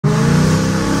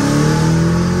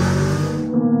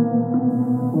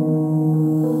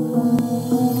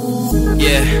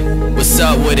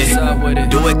up with it?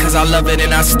 Do it cause I love it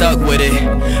and I stuck with it.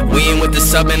 We ain't with the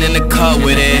subbing in the cut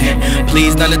with it.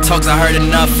 Please none of the talks, I heard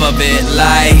enough of it.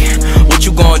 Like, what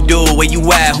you gonna do? Where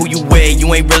you at? Who you with?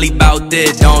 You ain't really bout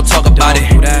this, don't talk about it.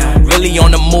 Really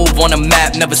on the move, on the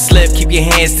map, never slip. Keep your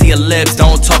hands to your lips,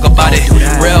 don't talk about it.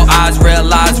 Real eyes, real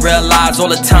lies all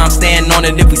the time. Stand on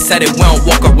it, if we said it, we don't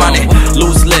walk around it.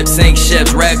 Loose lips, sink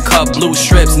ships, red cup, blue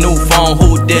strips, new phone,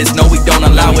 who this? No, we don't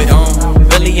allow it.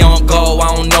 Really on go,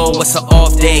 I don't know what's an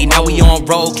off day. Now we on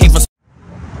road, came from.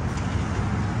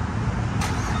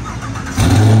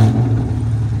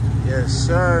 Yes,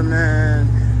 sir, man.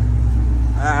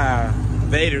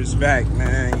 Vader's back,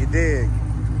 man. You dig?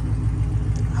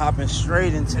 Hopping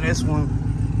straight into this one.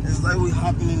 It's like we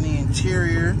hopping in the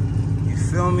interior. You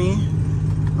feel me?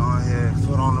 Go ahead,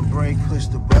 foot on the brake, push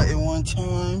the button one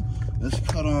time. Let's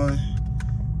put on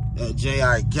that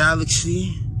JI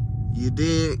Galaxy. You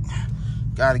dig?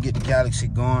 Gotta get the Galaxy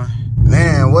going.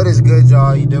 Man, what is good,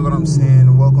 y'all? You dig what I'm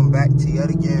saying? Welcome back to yet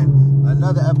again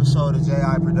another episode of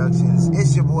JI Productions.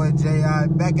 It's your boy JI,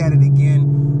 back at it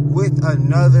again with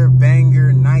another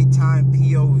banger nighttime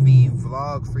POV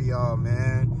vlog for y'all,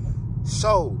 man.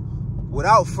 So,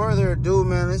 without further ado,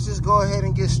 man, let's just go ahead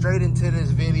and get straight into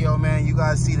this video, man. You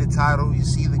guys see the title, you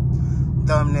see the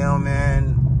thumbnail,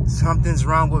 man. Something's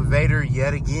wrong with Vader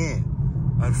yet again.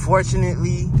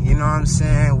 Unfortunately, you know what I'm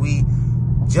saying, we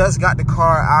just got the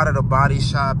car out of the body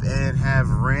shop and have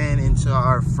ran into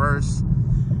our first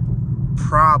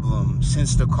problem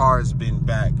since the car has been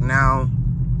back. Now,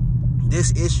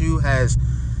 this issue has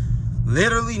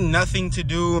literally nothing to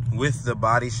do with the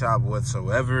body shop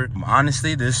whatsoever.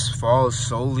 Honestly, this falls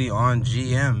solely on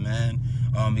GM, man,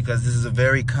 because this is a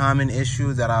very common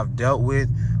issue that I've dealt with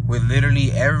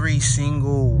literally every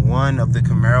single one of the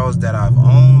Camaros that I've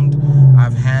owned.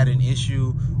 I've had an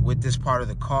issue with this part of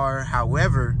the car.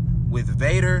 However, with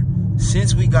Vader,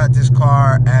 since we got this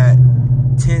car at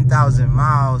 10,000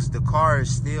 miles, the car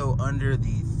is still under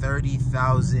the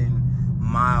 30,000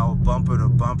 mile bumper to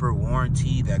bumper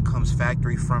warranty that comes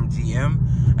factory from GM.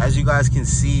 As you guys can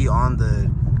see on the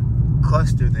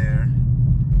cluster there,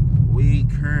 we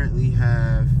currently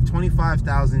have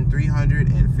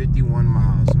 25,351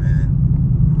 miles,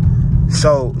 man.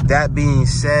 So that being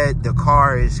said, the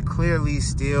car is clearly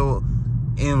still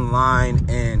in line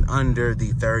and under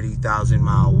the 30,000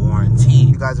 mile warranty.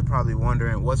 You guys are probably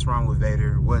wondering what's wrong with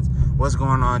Vader, what's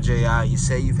going on, JI. You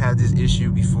say you've had this issue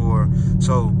before,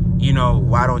 so you know,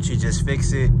 why don't you just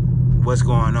fix it? What's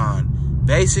going on?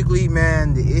 Basically,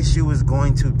 man, the issue is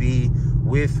going to be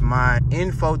with my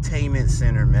infotainment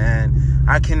center, man.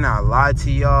 I cannot lie to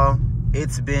y'all,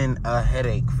 it's been a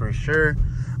headache for sure,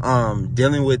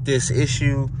 dealing with this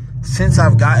issue since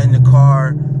I've gotten the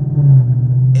car.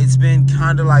 It's been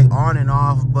kind of like on and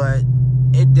off, but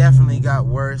it definitely got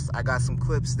worse. I got some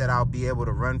clips that I'll be able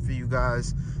to run for you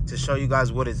guys to show you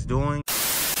guys what it's doing.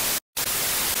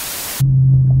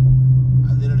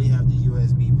 I literally have the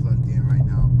USB plugged in right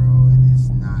now, bro, and it's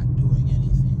not doing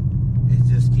anything. It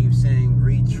just keeps saying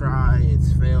retry,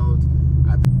 it's failed.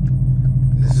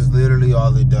 This is literally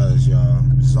all it does, y'all.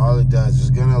 This is all it does. It's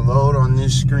gonna load on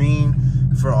this screen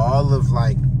for all of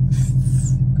like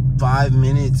 5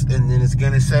 minutes, and then it's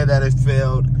gonna say that it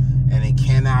failed and it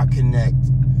cannot connect.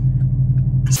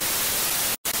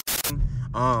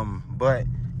 But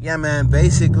yeah, man,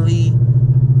 basically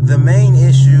the main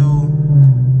issue,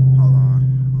 hold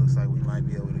on, looks like we might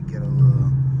be able to get a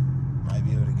little,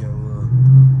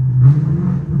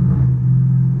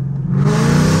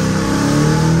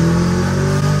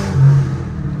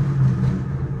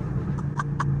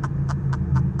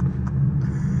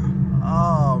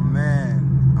 oh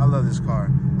man, I love this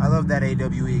car. I love that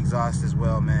AWE exhaust as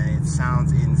well, man. It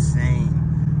sounds insane.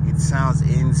 It sounds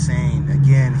insane.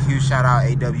 Again, huge shout out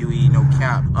AWE, no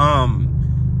cap.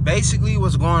 Basically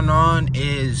what's going on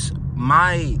is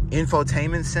my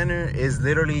infotainment center is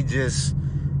literally just,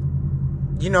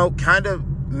 you know, kind of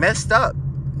messed up,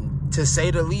 to say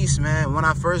the least, man. When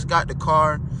I first got the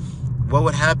car, what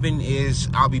would happen is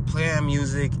I'll be playing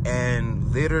music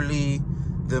and literally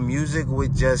the music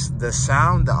would just, the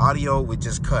sound, the audio would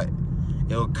just cut.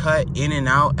 It would cut in and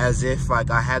out as if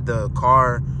like I had the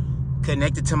car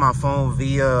connected to my phone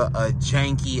via a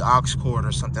janky aux cord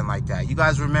or something like that. You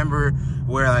guys remember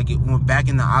where like it went back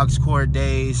in the aux cord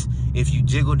days, if you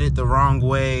jiggled it the wrong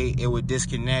way, it would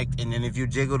disconnect, and then if you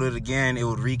jiggled it again, it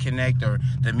would reconnect, or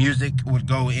the music would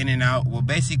go in and out. Well,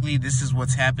 basically this is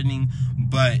what's happening,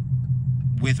 but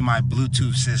with my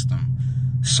Bluetooth system.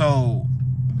 So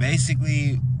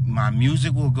basically my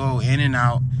music will go in and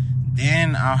out,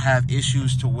 then I'll have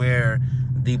issues to where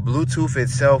the Bluetooth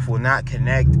itself will not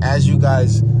connect. As you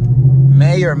guys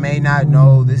may or may not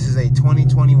know, this is a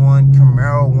 2021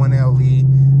 Camaro 1LE.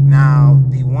 Now,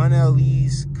 the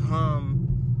 1LEs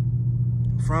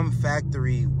come from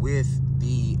factory with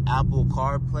the Apple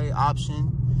CarPlay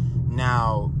option.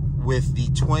 Now, with the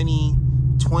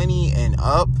 2020 and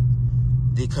up,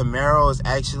 the Camaros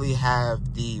actually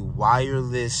have the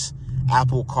wireless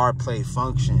Apple CarPlay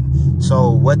function.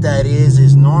 So what that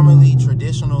is normally,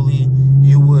 traditionally,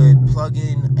 you would plug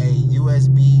in a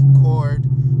USB cord,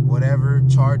 whatever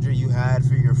charger you had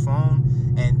for your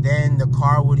phone, and then the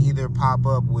car would either pop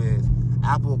up with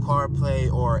Apple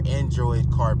CarPlay or Android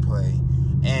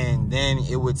CarPlay, and then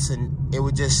it would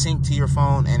just sync to your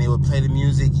phone, and it would play the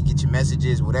music. You get your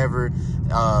messages, whatever,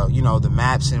 you know, the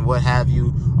maps and what have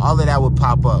you. All of that would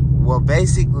pop up. Well,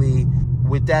 basically,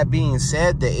 with that being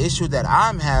said, the issue that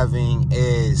I'm having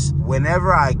is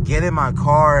whenever I get in my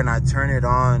car and I turn it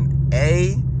on,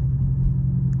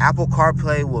 Apple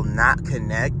CarPlay will not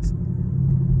connect,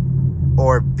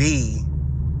 or B,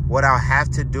 what I'll have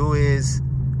to do is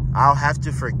I'll have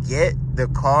to forget the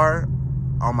car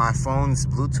on my phone's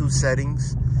Bluetooth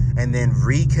settings and then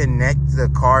reconnect the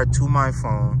car to my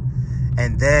phone,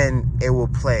 and then it will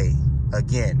play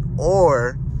again.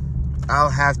 Or I'll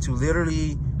have to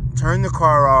literally turn the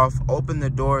car off, open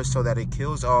the door so that it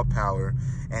kills all power,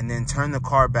 and then turn the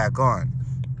car back on.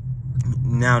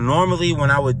 Now, normally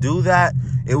when I would do that,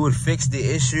 it would fix the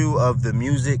issue of the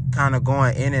music kind of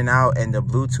going in and out and the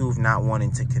Bluetooth not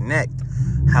wanting to connect.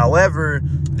 However,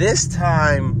 this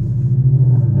time,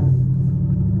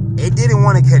 it didn't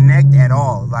want to connect at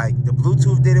all. Like, the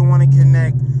Bluetooth didn't want to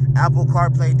connect. Apple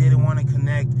CarPlay didn't want to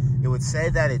connect. It would say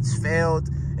that it's failed.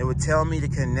 It would tell me to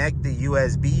connect the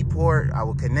USB port. I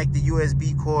would connect the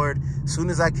USB cord. As soon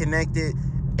as I connect it,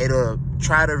 it'll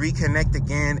try to reconnect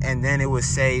again, and then it would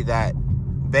say that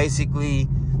basically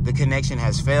the connection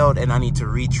has failed and I need to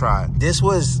retry. This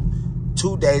was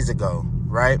 2 days ago,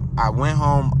 right? I went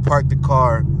home, parked the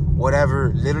car,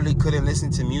 whatever, literally couldn't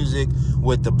listen to music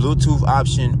with the Bluetooth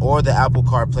option or the Apple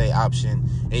CarPlay option.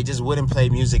 It just wouldn't play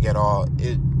music at all.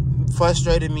 It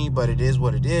frustrated me, but it is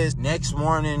what it is. Next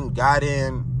morning, got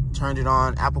in, turned it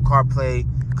on, Apple CarPlay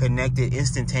connected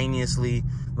instantaneously,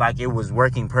 like it was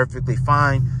working perfectly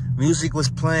fine. Music was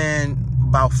playing.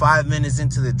 About 5 minutes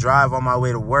into the drive on my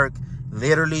way to work,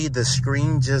 literally the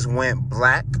screen just went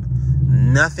black,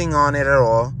 nothing on it at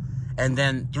all. And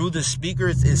then through the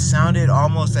speakers, it sounded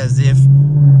almost as if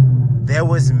there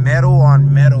was metal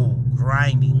on metal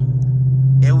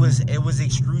grinding. It was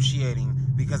excruciating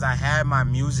because I had my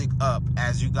music up,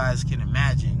 as you guys can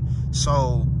imagine.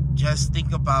 So just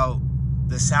think about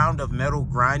the sound of metal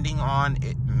grinding on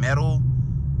it, metal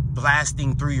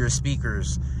blasting through your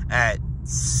speakers at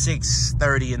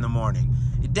 6:30 in the morning.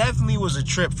 It definitely was a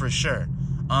trip for sure.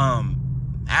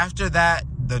 After that,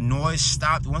 the noise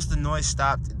stopped. Once the noise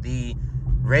stopped, the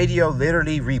radio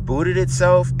literally rebooted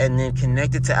itself and then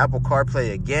connected to Apple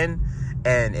CarPlay again,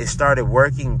 and it started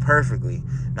working perfectly.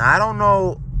 Now, I don't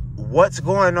know what's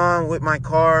going on with my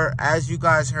car. As you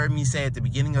guys heard me say at the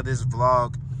beginning of this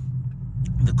vlog,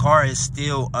 the car is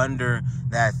still under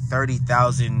that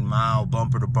 30,000 mile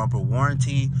bumper to bumper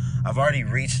warranty. I've already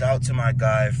reached out to my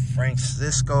guy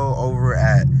Francisco over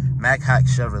at Mac Hack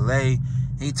Chevrolet.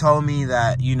 He told me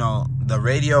that, you know, the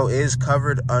radio is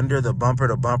covered under the bumper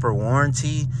to bumper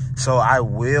warranty, so I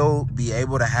will be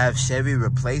able to have Chevy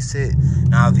replace it.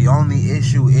 Now, the only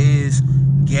issue is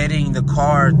getting the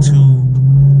car to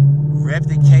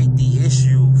replicate the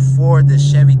issue for the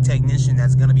Chevy technician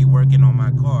that's going to be working on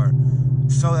my car,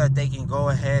 so that they can go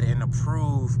ahead and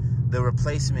approve the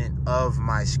replacement of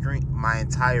my screen, my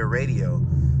entire radio.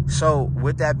 So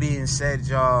with that being said,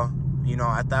 y'all, you know,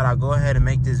 I thought I'd go ahead and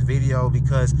make this video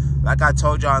because, like I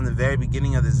told y'all in the very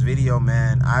beginning of this video,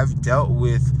 man, I've dealt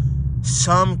with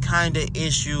some kind of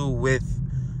issue with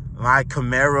my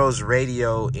Camaro's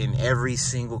radio in every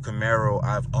single Camaro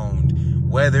I've owned.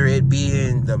 Whether it be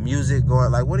in the music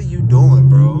going, like, what are you doing,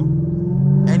 bro?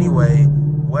 Anyway,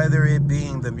 whether it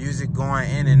being the music going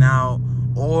in and out,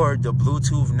 or the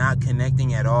Bluetooth not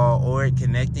connecting at all, or it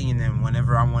connecting, and then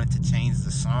whenever I wanted to change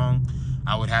the song,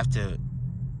 I would have to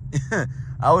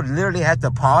I would literally have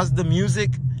to pause the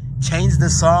music, change the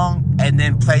song, and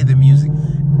then play the music.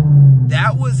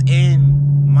 That was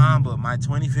in Mamba, my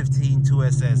 2015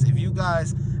 2SS. If you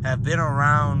guys have been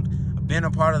around, been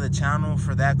a part of the channel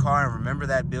for that car and remember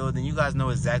that build, then you guys know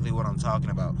exactly what I'm talking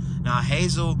about. Now,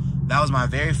 Hazel, that was my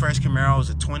very first Camaro. It was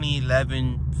a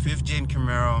 2011 5th gen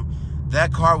Camaro.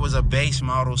 That car was a base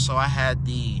model, so I had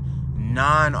the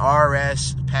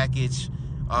non-RS package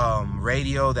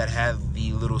radio that had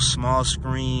the little small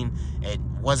screen. It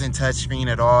wasn't touch screen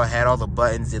at all. It had all the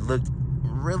buttons. It looked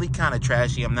really kind of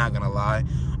trashy, I'm not gonna lie.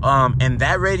 And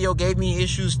that radio gave me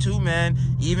issues too, man.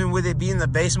 Even with it being the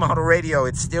base model radio,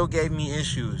 it still gave me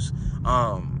issues.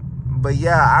 But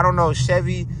yeah, I don't know,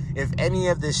 Chevy, if any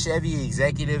of the Chevy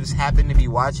executives happen to be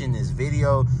watching this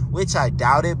video, which I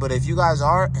doubt it, but if you guys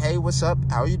are, hey, what's up?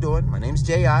 How are you doing? My name's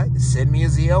J.I. Send me a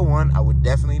ZL1. I would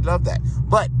definitely love that.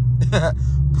 But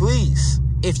please,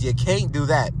 if you can't do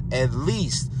that, at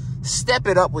least step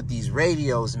it up with these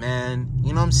radios, man.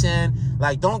 You know what I'm saying?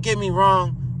 Like, don't get me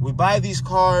wrong. We buy these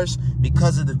cars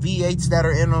because of the V8s that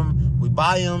are in them. We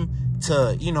buy them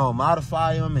to, you know,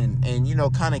 modify them and you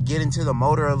know, kind of get into the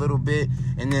motor a little bit.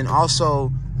 And then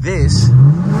also this,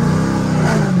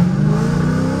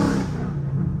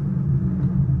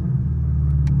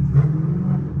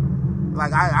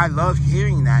 like, I love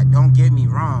hearing that, don't get me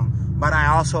wrong, but I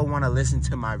also want to listen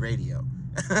to my radio.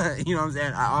 You know what I'm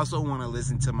saying? I also want to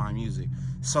listen to my music.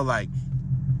 So, like,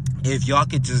 if y'all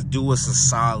could just do us a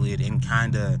solid and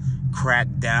kind of crack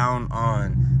down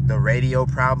on the radio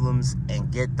problems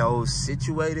and get those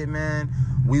situated, man,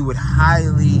 we would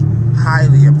highly,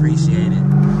 highly appreciate it.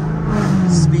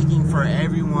 Speaking for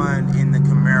everyone in the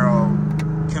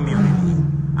Camaro community,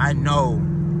 I know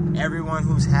everyone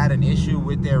who's had an issue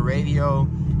with their radio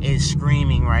is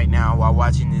screaming right now while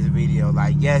watching this video.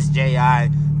 Like, yes, J.I.,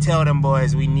 tell them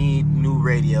boys we need new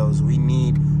radios. We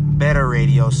need better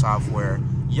radio software.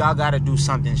 Y'all got to do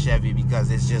something, Chevy,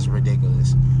 because it's just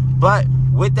ridiculous. But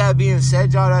with that being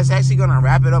said, y'all, that's actually going to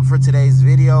wrap it up for today's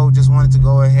video. Just wanted to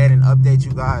go ahead and update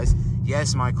you guys.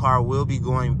 Yes, my car will be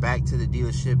going back to the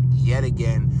dealership yet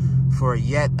again for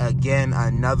yet again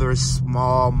another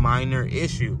small minor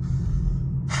issue.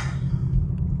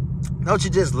 Don't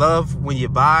you just love when you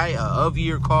buy a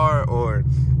of-year car or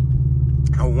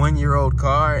a one-year-old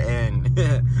car and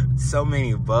so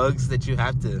many bugs that you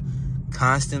have to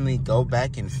constantly go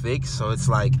back and fix? So it's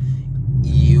like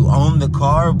you own the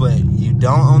car, but you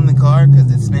don't own the car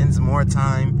because it spends more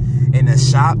time in a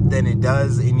shop than it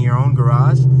does in your own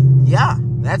garage. Yeah,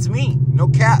 that's me. No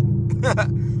cap.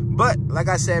 But like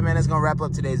I said, man, that's gonna wrap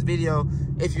up today's video.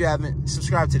 If you haven't,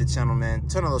 subscribe to the channel, man.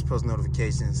 Turn on those post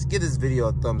notifications. Give this video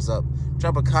a thumbs up.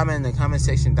 Drop a comment in the comment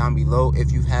section down below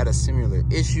if you've had a similar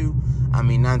issue. I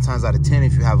mean, 9 times out of 10,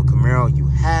 if you have a Camaro, you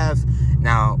have.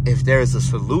 Now, if there is a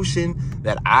solution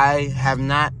that I have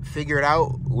not figured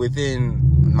out within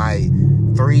my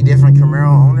 3 different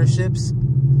Camaro ownerships,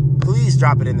 please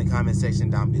drop it in the comment section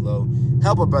down below.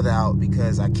 Help a brother out,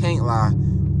 because I can't lie,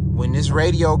 when this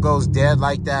radio goes dead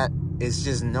like that, it's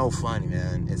just no fun,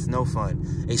 man. It's no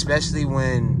fun, especially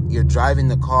when you're driving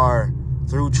the car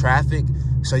through traffic,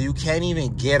 so you can't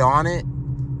even get on it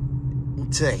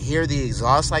to hear the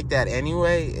exhaust like that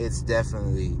anyway. It's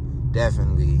definitely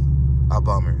a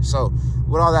bummer. So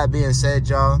with all that being said,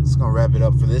 y'all, it's gonna wrap it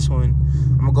up for this one.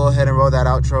 I'm gonna go ahead and roll that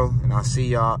outro, and I'll see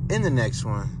y'all in the next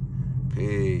one.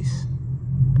 Peace.